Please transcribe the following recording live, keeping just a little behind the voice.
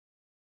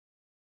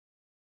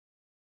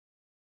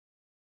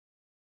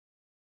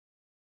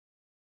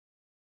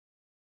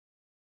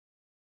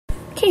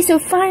Okay, so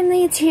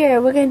finally it's here.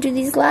 We're going to do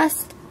these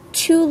last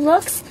 2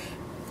 looks,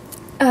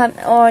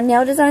 or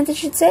nail designs I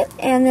should say,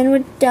 and then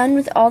we're done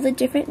with all the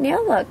different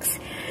nail looks.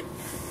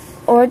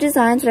 Or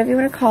designs, whatever you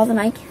want to call them.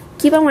 I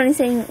keep on wanting to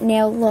say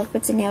nail look,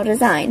 but it's a nail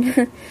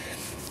design.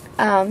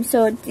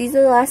 So these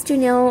are the last 2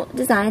 nail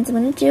designs I'm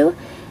going to do.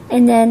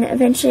 And then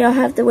eventually I'll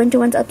have the winter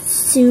ones up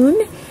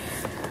soon.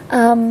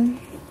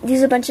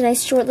 These are a bunch of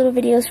nice short little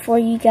videos for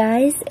you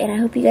guys. And I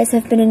hope you guys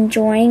have been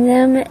enjoying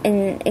them,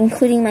 and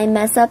including my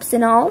mess ups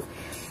and all.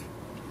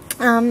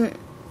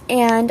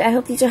 And I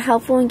hope these are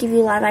helpful and give you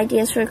a lot of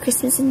ideas for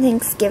Christmas and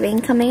Thanksgiving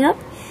coming up.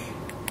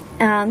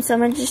 So I'm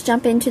going to just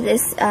jump into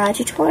this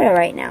tutorial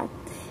right now.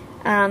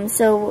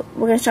 So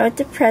we're going to start with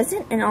the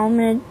present, and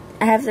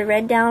I have the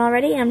red down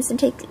already. I'm just going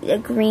to take a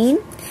green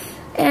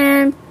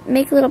and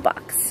make a little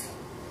box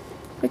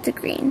with the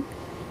green.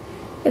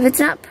 If it's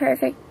not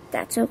perfect,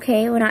 that's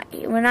okay. We're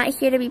not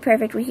here to be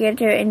perfect. We're here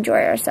to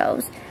enjoy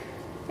ourselves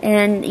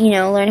and, you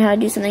know, learn how to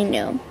do something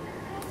new.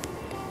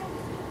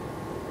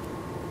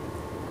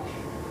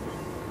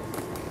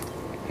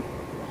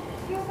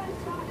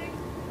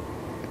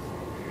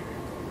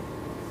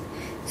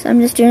 So I'm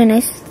just doing a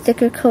nice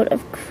thicker coat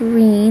of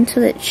green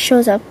so that it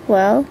shows up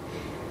well.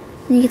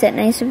 And you get that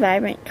nice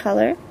vibrant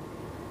color.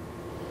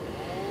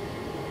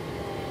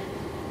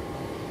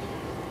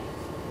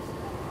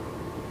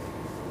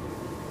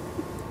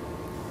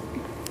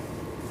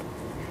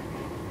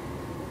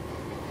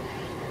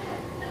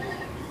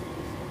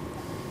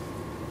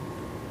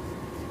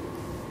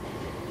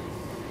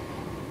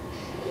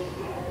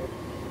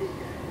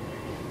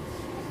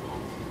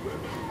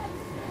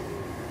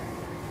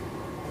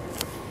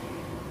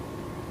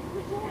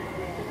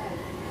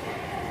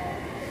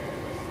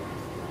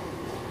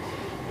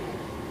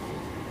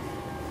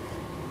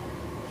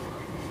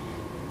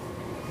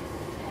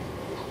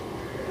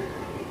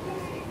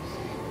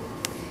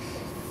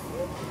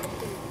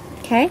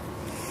 Okay,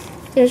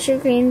 there's your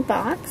green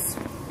box.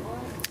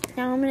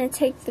 Now I'm going to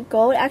take the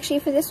gold. Actually,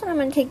 for this one, I'm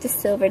going to take the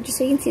silver, just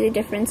so you can see the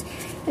difference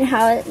in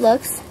how it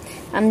looks.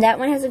 That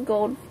one has a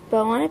gold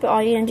bow on it, but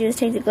all you're going to do is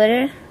take the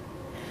glitter,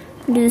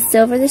 do the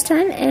silver this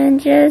time,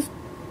 and just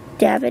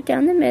dab it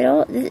down the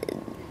middle.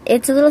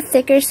 It's a little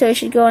thicker, so it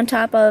should go on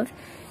top of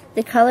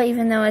the color,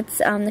 even though it's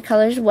the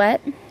color's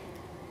wet.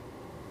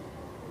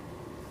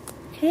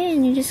 Okay,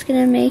 and you're just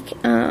going to make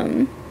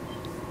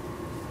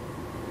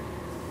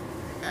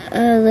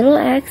a little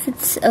X.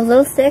 It's a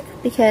little thick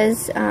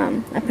because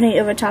I'm putting it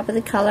over top of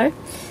the color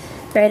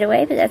right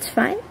away, but that's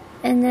fine.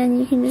 And then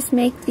you can just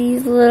make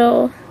these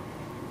little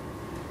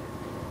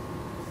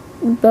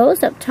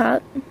bows up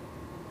top.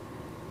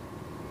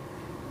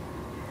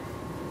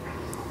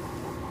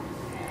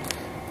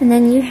 And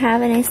then you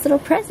have a nice little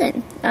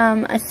present,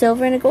 a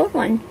silver and a gold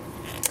one.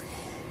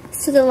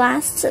 So the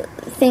last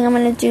thing I'm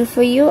going to do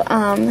for you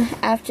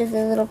after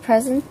the little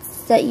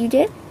presents that you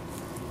did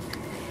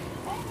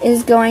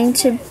is going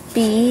to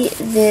be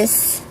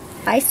this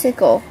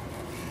icicle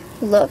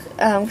look,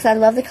 because I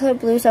love the color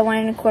blue, so I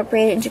wanted to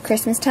incorporate it into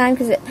Christmas time,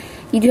 because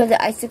you do have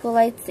the icicle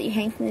lights that you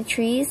hang from the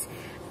trees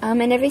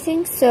and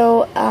everything.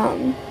 So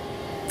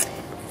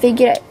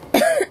figured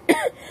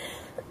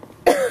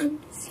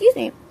excuse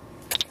me,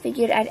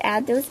 figured I'd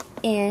add those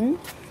in,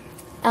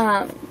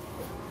 and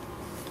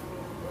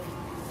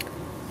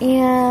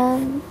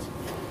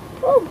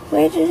oh,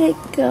 where did it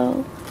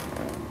go?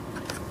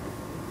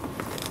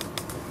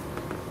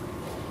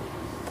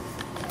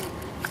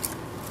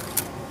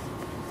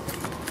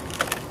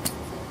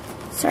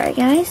 Sorry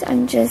guys,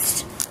 I'm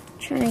just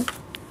trying to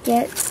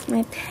get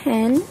my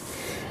pen.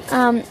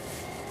 So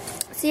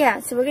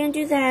yeah, so we're gonna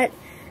do that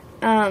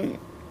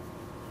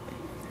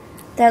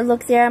that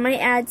look there. I might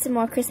add some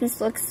more Christmas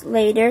looks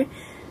later,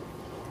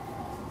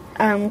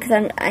 because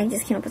I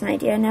just came up with an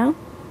idea now.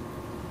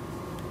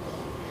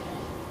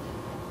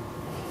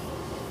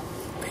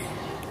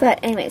 But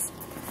anyways,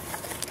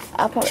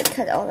 I'll probably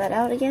cut all that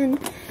out again.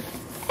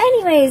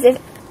 Anyways,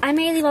 I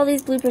may leave all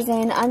these bloopers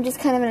in. I'm just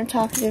kind of in a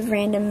talkative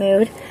random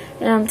mood,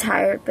 and I'm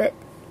tired, but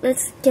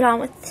let's get on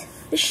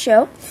with the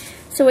show.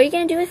 So what you're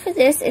going to do for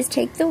this is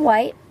take the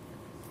white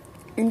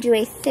and do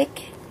a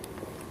thick,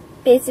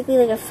 basically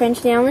like a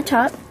French nail on the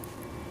top.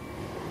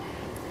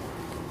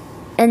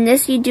 And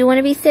this you do want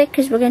to be thick,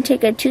 because we're going to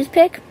take a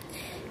toothpick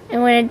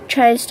and we're going to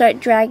try to start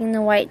dragging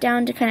the white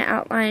down to kind of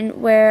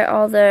outline where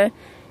all the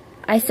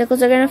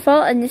icicles are going to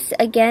fall. And this,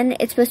 again,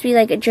 it's supposed to be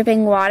like a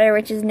dripping water,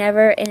 which is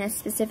never in a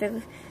specific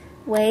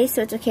way,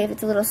 so it's okay if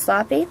it's a little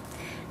sloppy.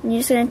 And you're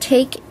just going to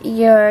take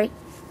your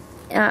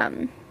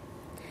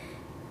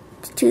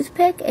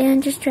toothpick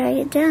and just drag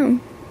it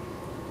down.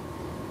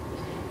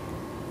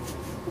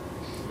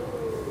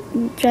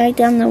 Drag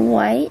down the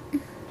white.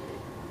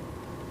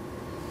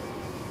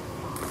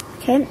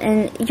 Okay,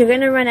 and you're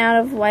going to run out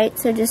of white,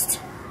 so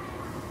just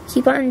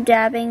keep on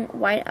dabbing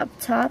white up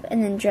top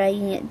and then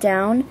dragging it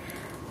down.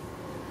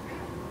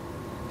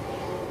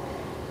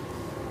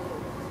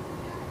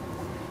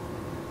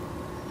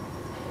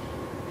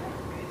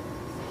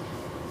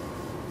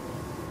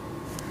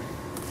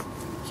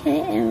 Okay,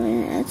 and we're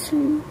going to add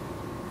some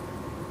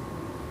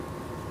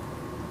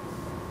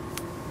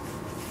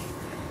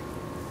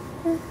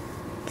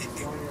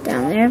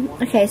here.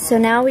 Okay, so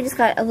now we just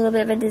got a little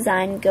bit of a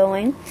design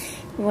going.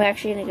 We're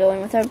actually going to go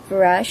in with our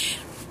brush.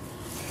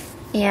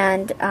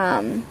 And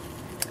I'm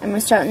going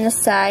to start on the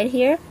side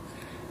here.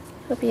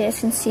 Hope you guys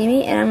can see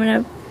me. And I'm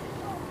going to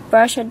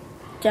brush a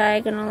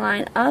diagonal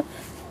line up.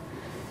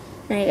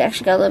 And I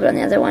actually got a little bit on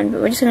the other one,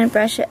 but we're just going to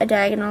brush a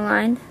diagonal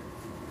line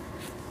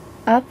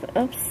up.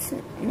 Oops,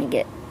 let me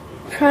get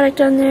product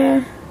on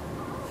there.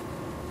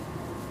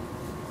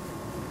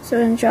 So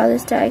we're going to draw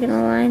this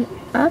diagonal line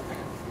up.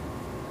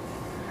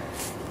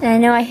 And I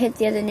know I hit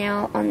the other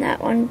nail on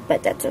that one,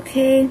 but that's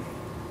okay.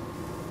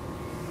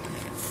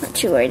 Not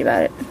too worried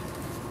about it.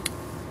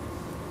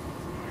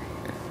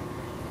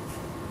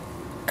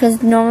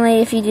 Because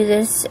normally if you do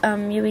this,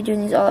 you'll be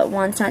doing these all at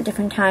once, not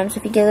different times. So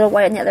if you get a little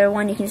white on the other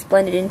one, you can just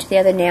blend it into the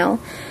other nail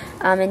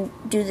and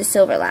do the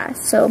silver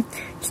last. So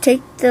just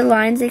take the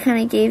lines they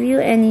kind of gave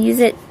you and use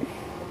it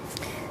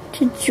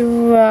to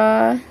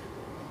draw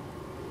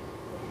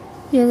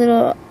your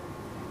little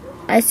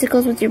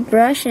icicles with your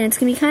brush. And it's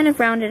going to be kind of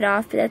rounded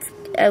off, but that's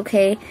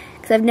okay.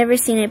 Because I've never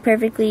seen a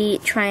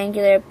perfectly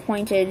triangular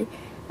pointed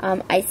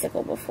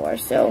icicle before.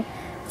 So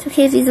it's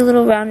okay if these are a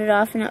little rounded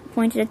off and not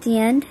pointed at the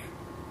end.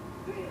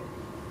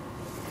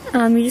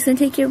 You're just going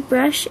to take your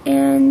brush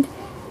and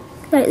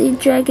lightly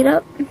drag it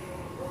up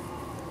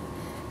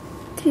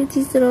to get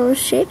these little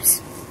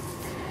shapes.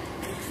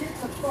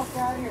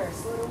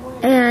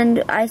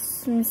 And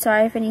I'm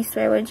sorry if any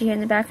swear words you hear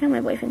in the background.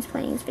 My boyfriend's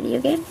playing his video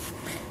game.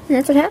 And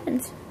that's what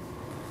happens.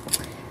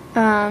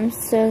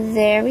 So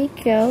there we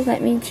go.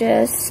 Let me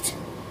just...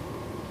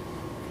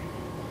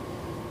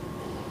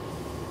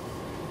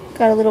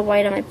 Got a little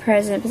white on my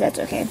present, but that's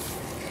okay.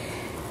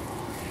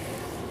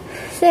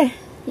 So there.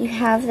 You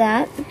have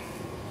that.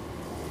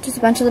 Just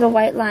a bunch of little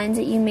white lines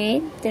that you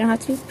made. They don't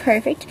have to be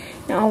perfect.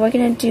 Now all we're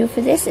going to do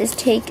for this is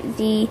take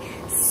the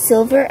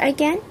silver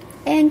again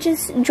and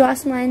just draw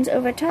some lines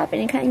over top,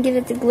 and it kind of gives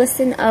it the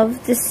glisten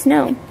of the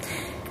snow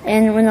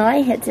and when the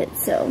light hits it.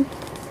 So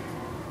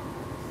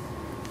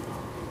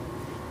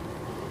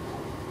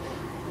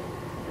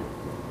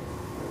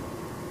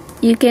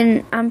you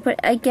can I'm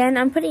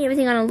putting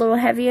everything on a little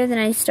heavier than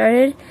I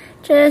started,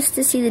 just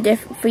to see the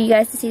for you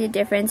guys to see the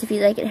difference, if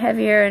you like it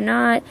heavier or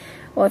not,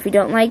 or if you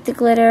don't like the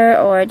glitter,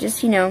 or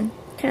just, you know,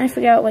 kind of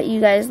figure out what you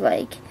guys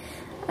like.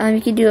 You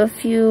can do a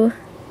few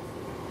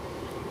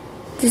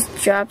just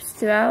drops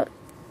throughout,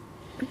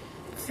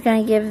 just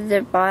kind of give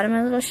the bottom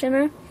a little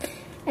shimmer,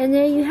 and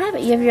there you have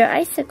it. You have your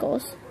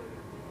icicles.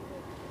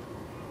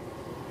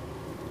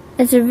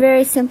 It's a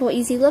very simple,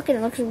 easy look, and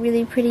it looks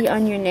really pretty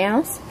on your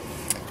nails.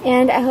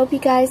 And I hope you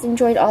guys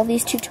enjoyed all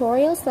these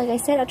tutorials. Like I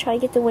said, I'll try to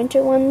get the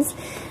winter ones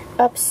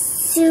up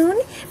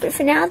soon. But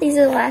for now, these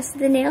are the last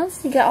of the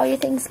nails. You got all your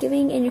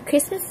Thanksgiving and your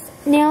Christmas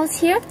nails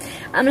here.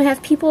 I'm going to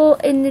have people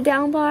in the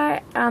down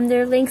bar,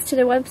 their links to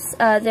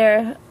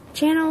their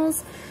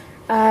channels,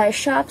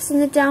 shops in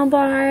the down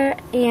bar,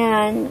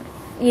 and,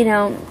 you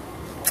know,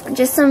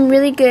 just some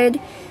really good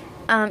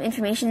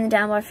information in the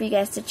down bar for you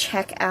guys to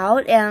check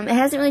out. It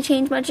hasn't really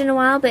changed much in a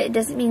while, but it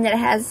doesn't mean that it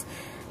has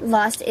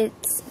lost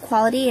its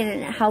quality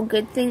and how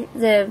good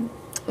the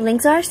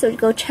links are, so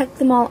go check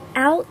them all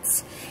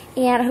out.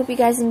 And I hope you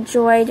guys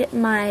enjoyed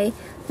my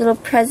little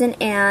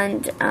present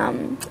and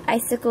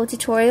icicle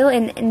tutorial,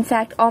 and in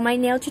fact all my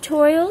nail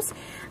tutorials.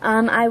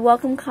 I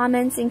welcome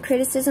comments and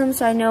criticism,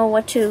 so I know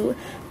what to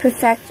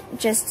perfect.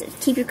 Just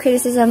keep your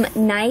criticism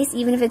nice,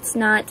 even if it's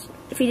not,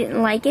 if you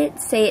didn't like it,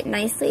 say it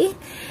nicely,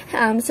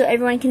 so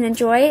everyone can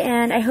enjoy it.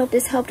 And I hope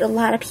this helped a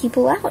lot of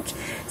people out.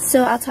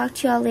 So I'll talk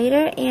to y'all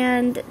later,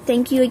 and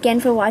thank you again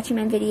for watching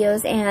my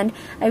videos. And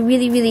I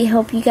really, really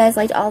hope you guys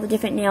liked all the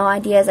different nail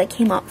ideas I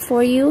came up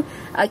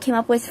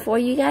with for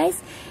you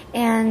guys.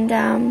 And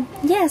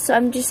yeah, so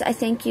I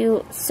thank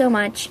you so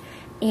much,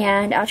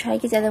 and I'll try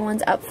to get the other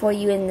ones up for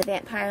you in the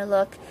vampire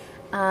look.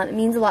 It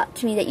means a lot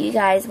to me that you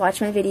guys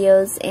watch my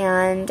videos,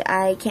 and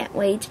I can't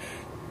wait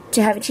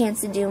to have a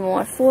chance to do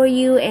more for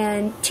you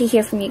and to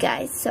hear from you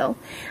guys. So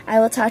I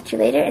will talk to you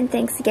later, and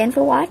thanks again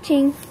for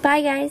watching.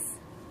 Bye guys.